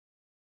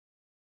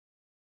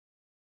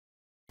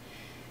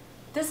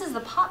This is the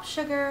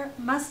Popsugar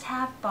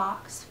must-have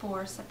box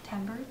for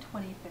September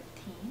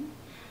 2015.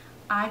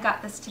 I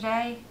got this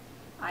today.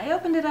 I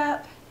opened it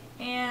up,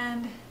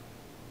 and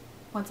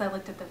once I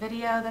looked at the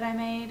video that I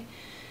made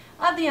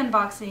of the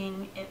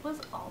unboxing, it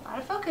was all out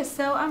of focus,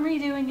 so I'm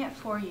redoing it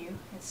for you.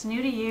 It's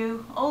new to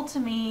you, old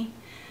to me,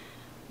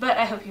 but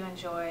I hope you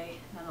enjoy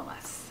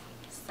nonetheless.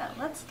 So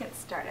let's get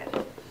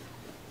started.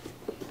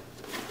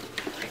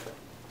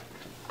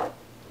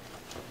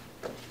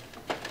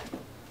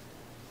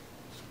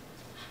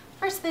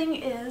 First thing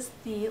is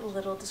the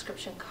little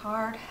description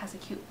card. It has a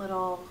cute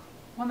little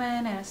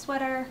woman in a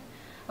sweater.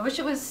 I wish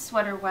it was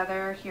sweater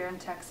weather here in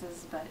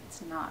Texas, but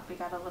it's not. We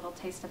got a little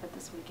taste of it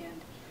this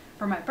weekend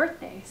for my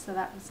birthday, so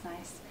that was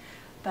nice.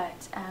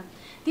 But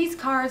these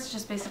cards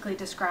just basically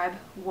describe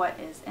what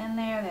is in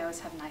there. They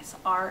always have nice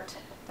art.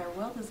 They're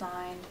well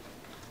designed.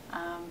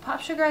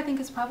 Popsugar, I think,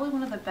 is probably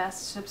one of the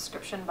best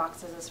subscription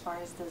boxes as far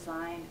as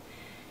design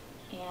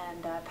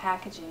and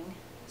packaging.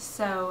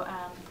 So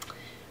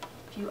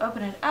if you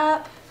open it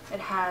up, it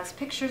has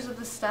pictures of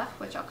the stuff,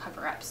 which I'll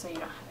cover up so you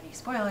don't have any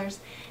spoilers,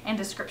 and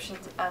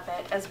descriptions of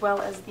it, as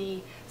well as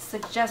the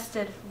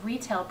suggested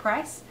retail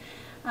price.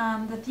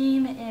 The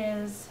theme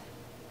is,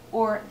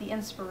 or the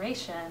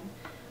inspiration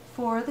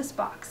for this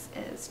box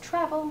is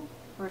travel,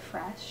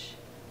 refresh,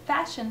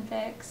 fashion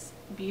fix,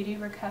 beauty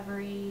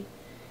recovery,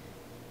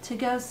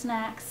 to-go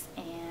snacks,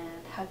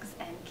 and hugs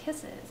and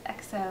kisses,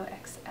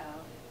 XOXO.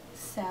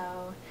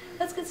 So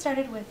let's get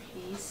started with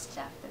the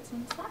stuff that's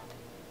inside.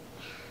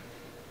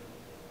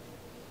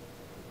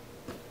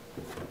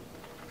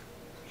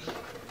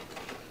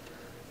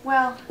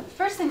 Well,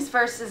 first things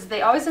first is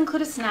they always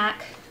include a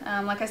snack.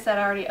 Like I said,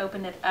 I already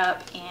opened it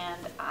up,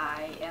 and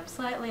I am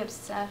slightly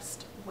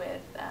obsessed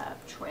with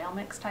trail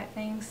mix type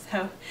things,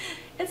 so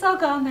it's all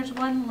gone. There's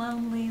one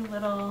lonely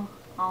little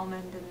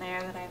almond in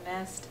there that I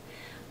missed,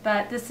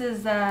 but this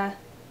is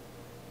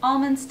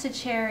almonds to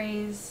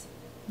cherries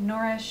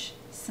Nourish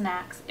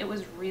snacks. It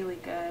was really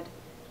good.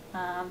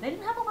 They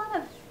didn't have a lot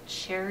of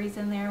cherries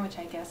in there, which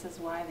I guess is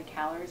why the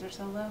calories are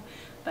so low,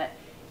 but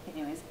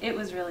anyways, it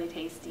was really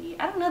tasty.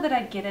 I don't know that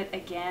I'd get it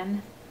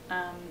again,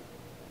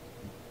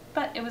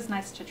 but it was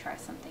nice to try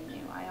something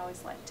new. I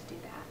always like to do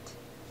that.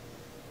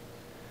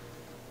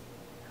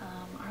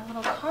 Our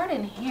little card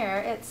in here,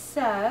 it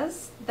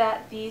says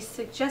that the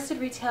suggested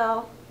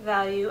retail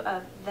value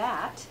of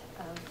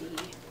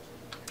the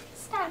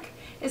snack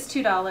is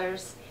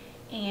 $2,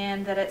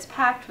 and that it's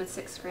packed with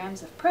 6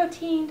 grams of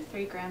protein,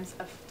 3 grams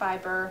of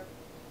fiber,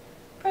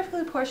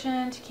 perfectly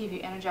portioned to keep you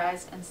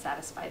energized and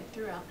satisfied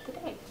throughout the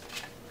day.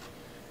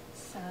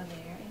 So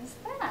there is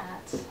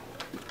that.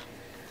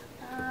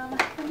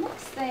 The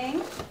next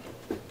thing,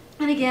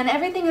 and again,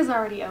 everything is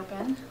already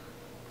open,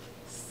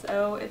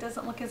 so it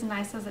doesn't look as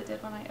nice as it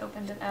did when I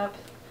opened it up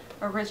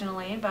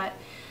originally, but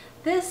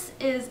this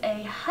is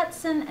a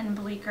Hudson and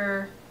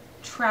Bleecker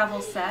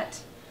travel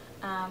set.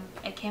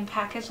 It came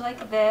packaged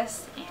like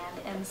this,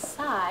 and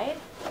inside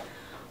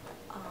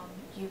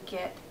you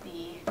get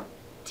the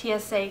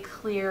TSA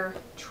clear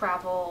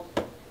travel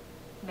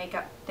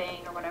makeup thing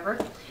or whatever,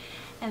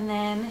 and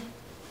then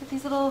with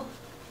these little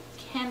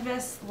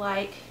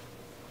canvas-like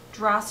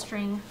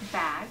drawstring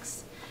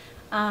bags.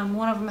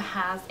 One of them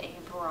has a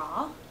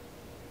bra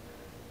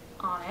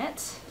on it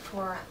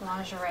for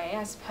lingerie,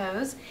 I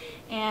suppose,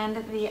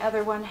 and the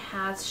other one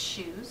has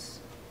shoes,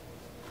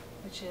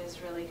 which is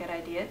a really good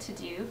idea to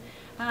do.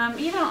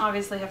 You don't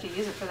obviously have to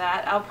use it for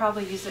that. I'll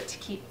probably use it to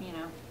keep, you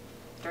know,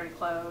 dirty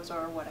clothes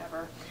or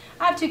whatever.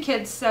 I have 2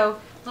 kids, so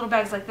little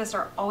bags like this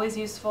are always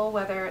useful,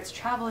 whether it's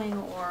traveling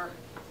or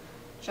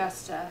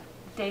just a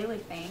daily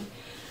thing.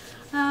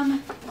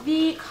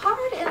 The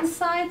card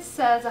inside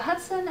says a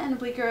Hudson and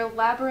Bleecker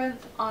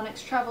Labyrinth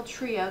Onyx Travel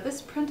Trio.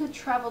 This printed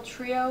travel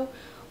trio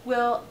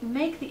will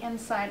make the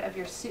inside of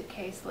your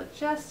suitcase look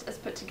just as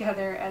put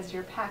together as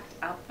your packed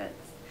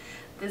outfits.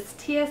 This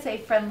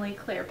TSA-friendly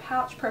clear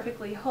pouch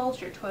perfectly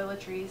holds your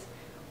toiletries,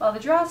 while the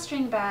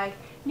drawstring bag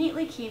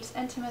neatly keeps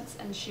intimates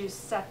and shoes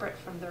separate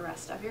from the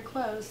rest of your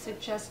clothes.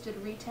 Suggested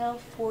retail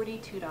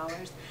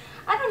 $42.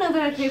 I don't know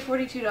that I'd pay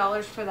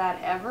 $42 for that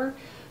ever,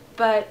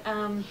 but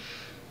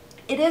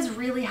it is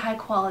really high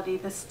quality.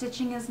 The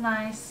stitching is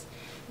nice.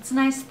 It's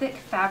nice thick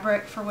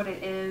fabric for what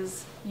it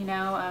is, you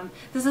know.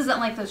 This isn't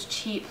like those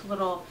cheap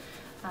little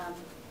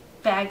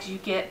bags you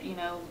get, you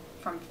know,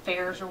 from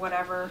fairs or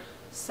whatever.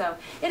 So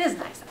it is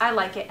nice. I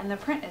like it, and the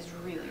print is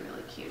really,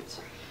 really cute.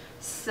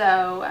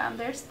 So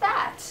there's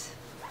that.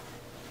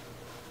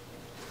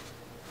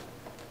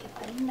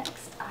 Get the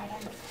next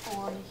item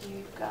for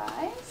you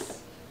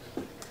guys.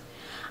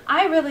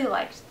 I really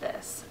liked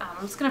this.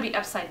 I'm just going to be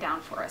upside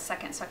down for a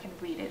second so I can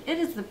read it. It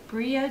is the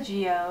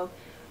Briogeo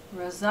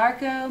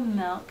Rosarco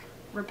Milk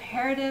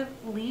Reparative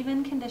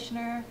Leave-In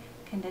Conditioning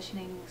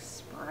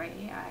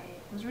Spray. I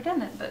was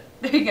redundant, but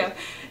there you go,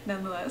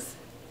 nonetheless.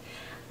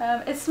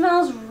 It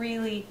smells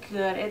really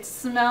good. It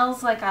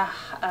smells like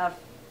a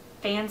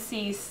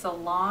fancy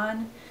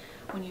salon.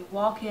 When you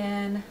walk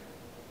in,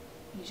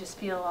 you just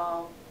feel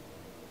all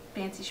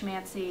fancy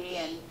schmancy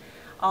and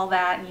all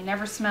that, and you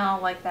never smell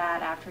like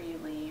that after you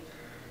leave,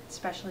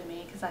 especially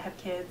me because I have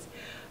kids.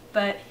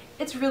 But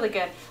it's really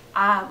good.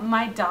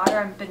 My daughter,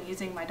 I've been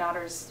using my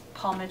daughter's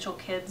Paul Mitchell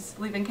Kids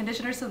leave-in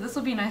conditioner, so this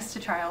will be nice to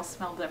try. I'll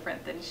smell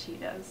different than she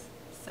does.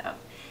 So,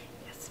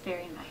 yes,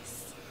 very nice.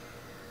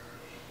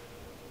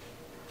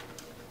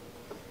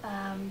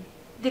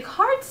 The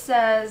card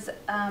says,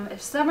 if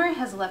summer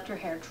has left your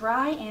hair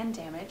dry and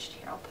damaged,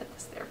 here I'll put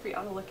this there for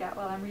y'all to look at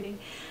while I'm reading,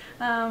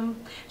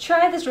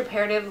 try this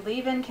reparative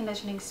leave-in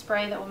conditioning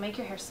spray that will make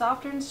your hair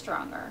softer and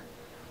stronger.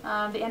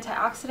 The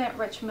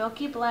antioxidant-rich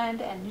milky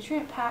blend and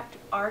nutrient-packed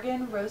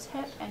argan,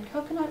 rosehip, and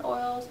coconut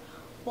oils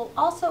will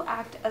also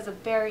act as a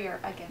barrier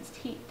against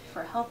heat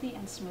for healthy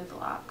and smooth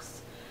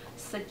locks.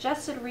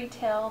 Suggested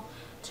retail,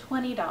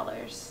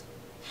 $20.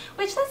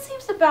 Which that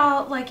seems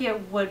about like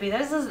it would be.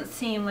 This doesn't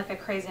seem like a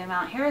crazy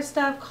amount. Hair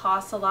stuff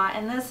costs a lot,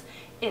 and this,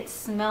 it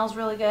smells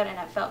really good, and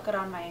it felt good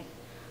on my,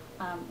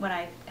 when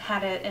I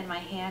had it in my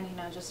hand, you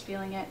know, just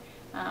feeling it.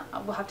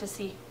 We'll have to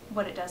see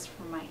what it does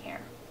for my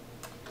hair.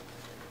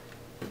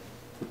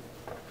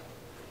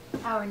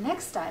 Our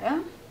next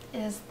item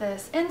is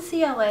this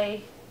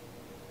NCLA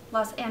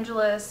Los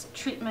Angeles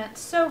Treatment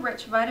So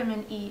Rich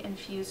Vitamin E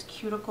Infused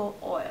Cuticle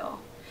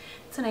Oil.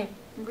 It's in a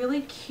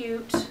really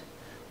cute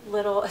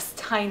little, it's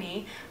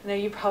tiny. I know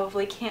you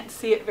probably can't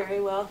see it very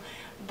well,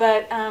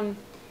 but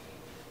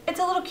it's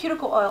a little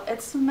cuticle oil.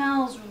 It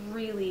smells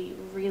really,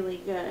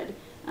 really good.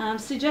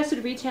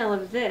 Suggested retail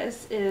of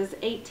this is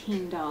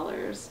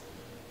 $18.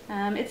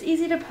 It's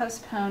easy to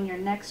postpone your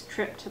next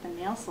trip to the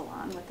nail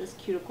salon with this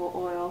cuticle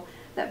oil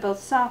that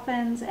both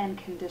softens and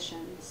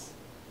conditions.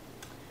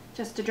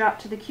 Just a drop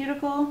to the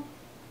cuticle,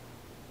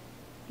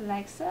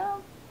 like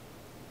so.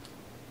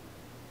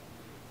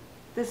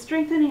 The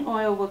strengthening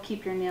oil will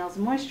keep your nails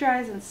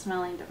moisturized and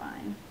smelling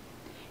divine.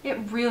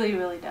 It really,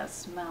 really does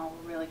smell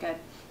really good.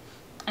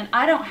 And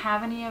I don't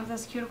have any of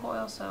this cuticle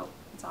oil, so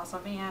it's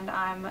awesome. And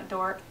I'm a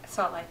dork,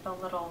 so I like the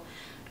little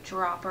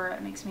dropper.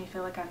 It makes me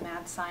feel like I'm a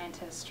mad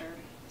scientist or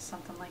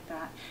something like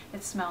that.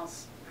 It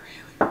smells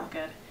really, really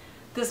good.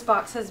 This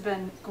box has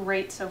been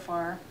great so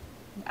far.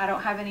 I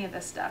don't have any of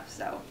this stuff,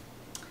 so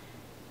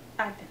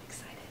I've been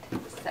excited.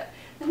 So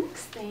the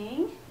next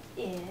thing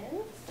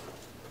is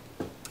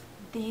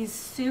these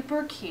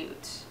super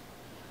cute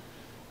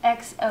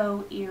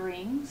XO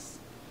earrings.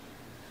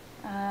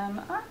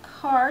 Our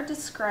card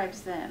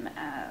describes them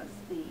as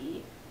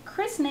the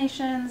Chris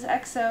Nation's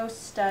XO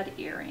stud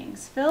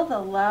earrings. Feel the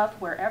love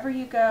wherever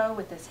you go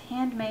with this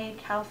handmade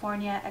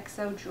California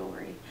XO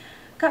jewelry.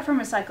 Cut from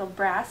recycled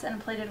brass and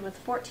plated with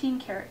 14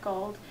 karat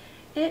gold,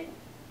 it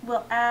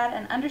will add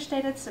an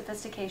understated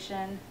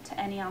sophistication to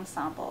any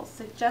ensemble.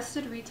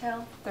 Suggested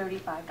retail,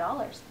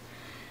 $35.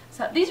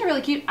 So these are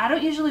really cute. I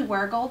don't usually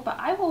wear gold, but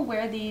I will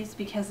wear these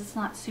because it's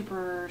not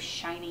super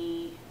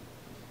shiny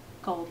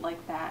gold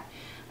like that.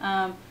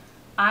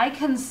 I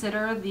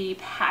consider the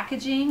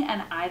packaging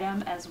an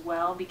item as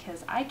well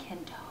because I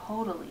can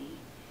totally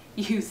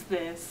use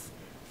this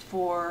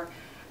for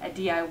a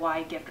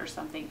DIY gift or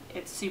something.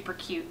 It's super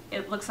cute.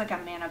 It looks like a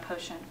mana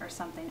potion or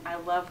something. I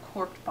love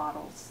corked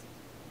bottles.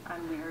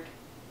 I'm weird.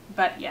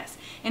 But yes,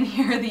 and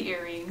here are the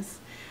earrings.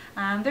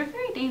 They're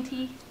very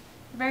dainty,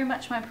 very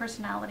much my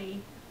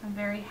personality. I'm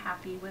very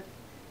happy with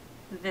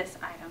this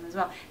item as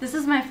well. This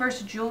is my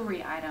first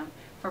jewelry item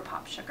for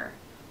Popsugar,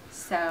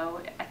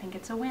 so I think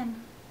it's a win.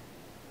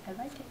 I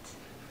like it.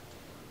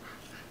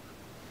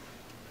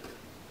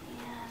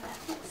 And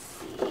let's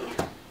see.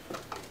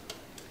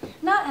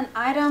 Not an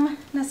item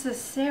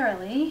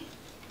necessarily,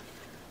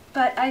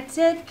 but I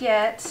did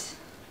get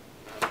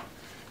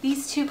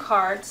these two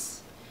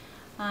cards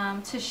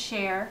to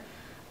share.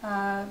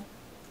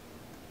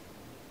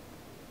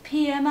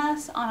 PM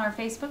us on our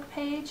Facebook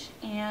page,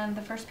 and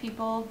the first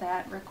people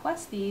that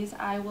request these,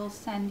 I will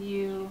send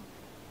you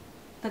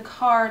the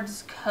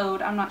card's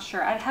code. I'm not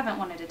sure. I haven't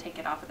wanted to take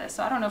it off of this,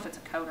 so I don't know if it's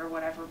a code or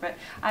whatever, but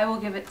I will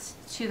give it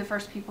to the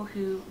first people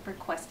who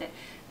request it.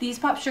 These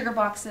Popsugar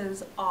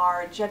boxes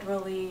are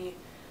generally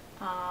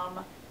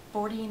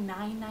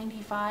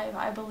 $49.95,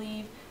 I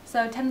believe.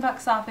 So 10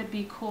 bucks off, it'd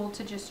be cool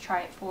to just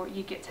try it for,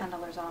 you get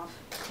 $10 off.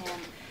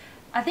 And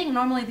I think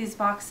normally these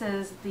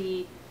boxes,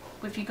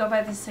 if you go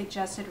by the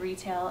suggested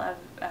retail of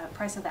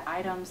price of the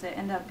items, it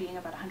end up being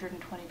about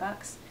 120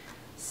 bucks.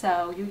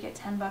 So you get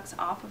 10 bucks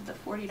off of the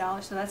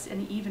 $40, so that's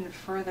an even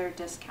further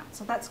discount.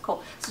 So that's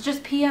cool. So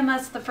just PM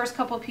us, the first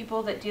couple of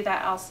people that do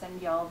that, I'll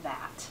send y'all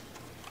that.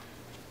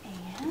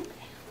 And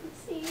let's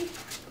see.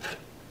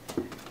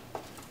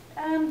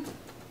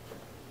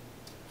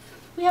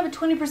 We have a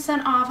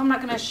 20% off. I'm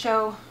not going to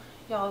show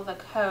y'all the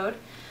code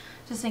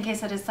just in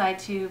case I decide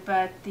to,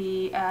 but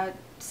the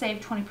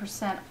save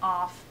 20%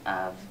 off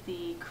of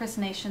the Chris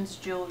Nation's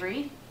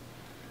jewelry.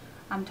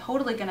 I'm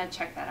totally going to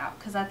check that out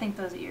because I think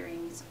those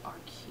earrings are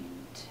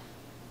cute.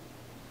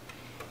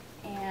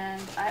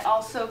 And I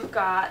also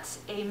got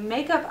a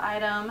makeup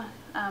item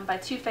by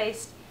Too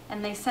Faced,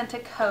 and they sent a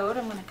code.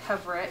 I'm going to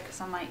cover it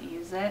because I might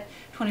use it.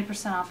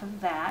 20% off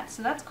of that.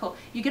 So that's cool.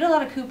 You get a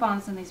lot of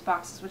coupons in these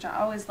boxes, which I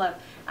always love.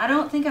 I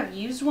don't think I've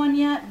used one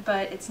yet,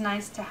 but it's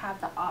nice to have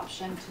the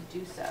option to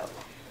do so.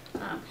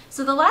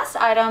 So the last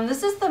item,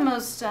 this is the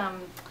most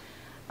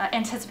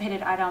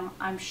anticipated item,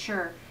 I'm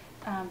sure.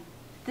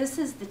 This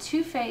is the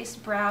Too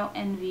Faced Brow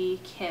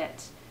Envy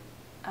Kit.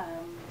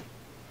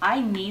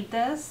 I need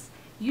this.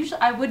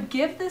 Usually I would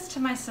give this to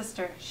my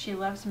sister. She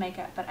loves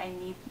makeup, but I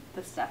need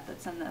the stuff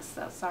that's in this,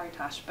 so sorry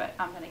Tosh, but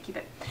I'm gonna keep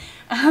it.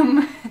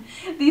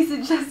 The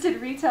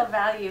suggested retail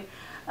value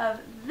of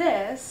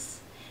this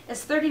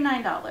is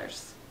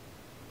 $39.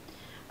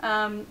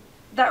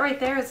 That right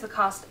there is the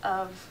cost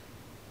of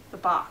the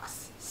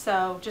box.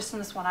 So just in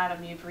this one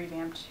item, you've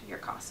revamped your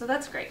cost. So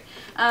that's great.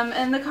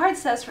 And the card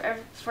says,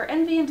 for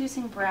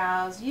envy-inducing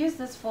brows, use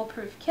this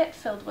foolproof kit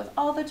filled with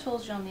all the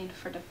tools you'll need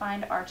for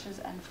defined arches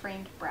and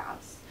framed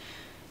brows.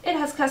 It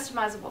has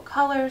customizable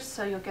colors,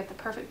 so you'll get the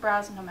perfect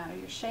brows no matter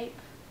your shape,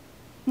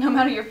 no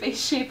matter your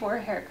face shape or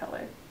hair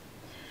color.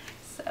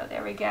 So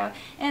there we go.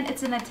 And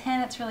it's in a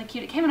tin. It's really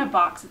cute. It came in a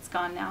box. It's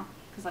gone now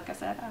because, like I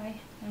said, I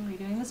am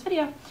redoing this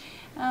video.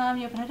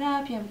 You open it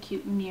up. You have a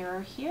cute mirror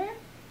here.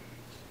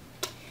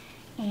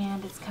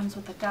 And it comes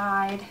with a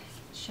guide.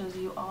 It shows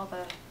you all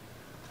the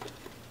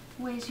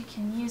ways you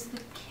can use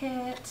the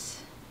kit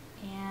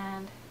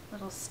and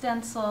little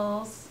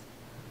stencils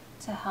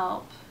to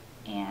help,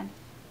 and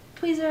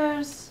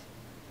tweezers,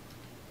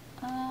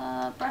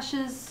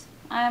 brushes.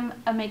 I'm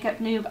a makeup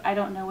noob. I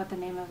don't know what the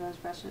name of those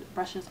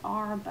brushes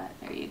are, but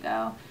there you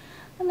go.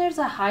 And there's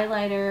a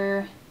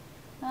highlighter,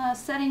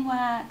 setting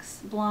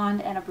wax,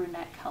 blonde, and a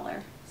brunette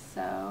color.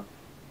 So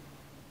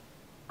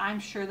I'm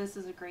sure this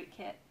is a great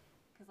kit.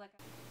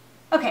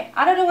 Okay,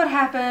 I don't know what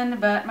happened,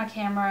 but my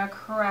camera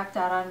crapped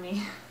out on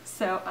me.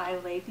 So I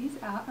laid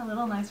these out a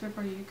little nicer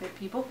for you good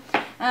people.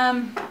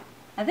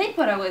 I think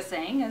what I was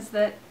saying is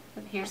that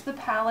here's the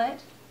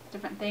palette,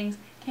 different things.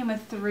 Came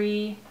with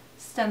 3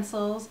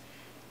 stencils.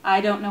 I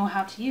don't know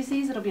how to use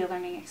these. It'll be a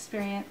learning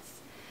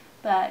experience.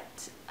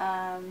 But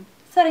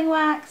setting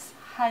wax,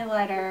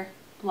 highlighter,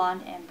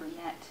 blonde, and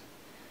brunette.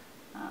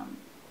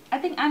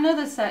 I know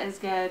this set is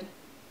good.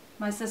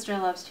 My sister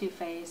loves Too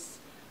Faced.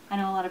 I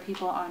know a lot of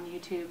people on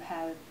YouTube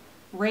have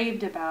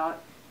raved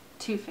about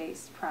Too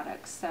Faced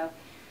products, so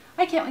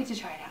I can't wait to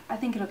try it out. I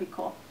think it'll be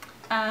cool.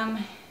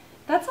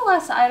 That's the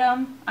last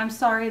item. I'm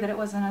sorry that it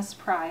wasn't a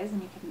surprise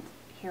and you couldn't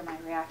hear my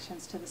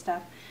reactions to the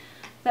stuff.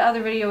 The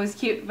other video was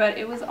cute, but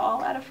it was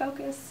all out of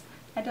focus.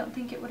 I don't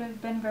think it would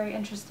have been very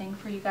interesting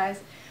for you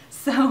guys.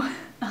 So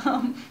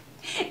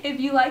if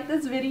you like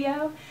this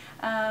video,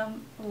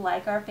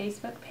 like our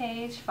Facebook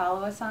page,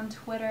 follow us on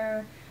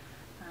Twitter,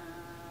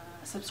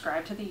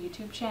 subscribe to the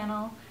YouTube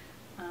channel.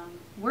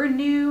 We're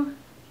new.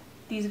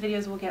 These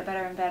videos will get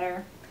better and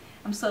better.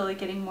 I'm slowly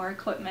getting more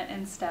equipment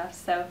and stuff.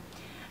 So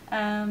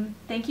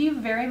thank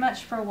you very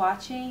much for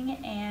watching,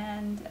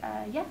 and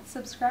yeah,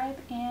 subscribe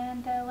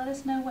and let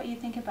us know what you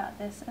think about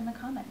this in the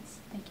comments.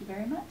 Thank you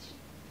very much.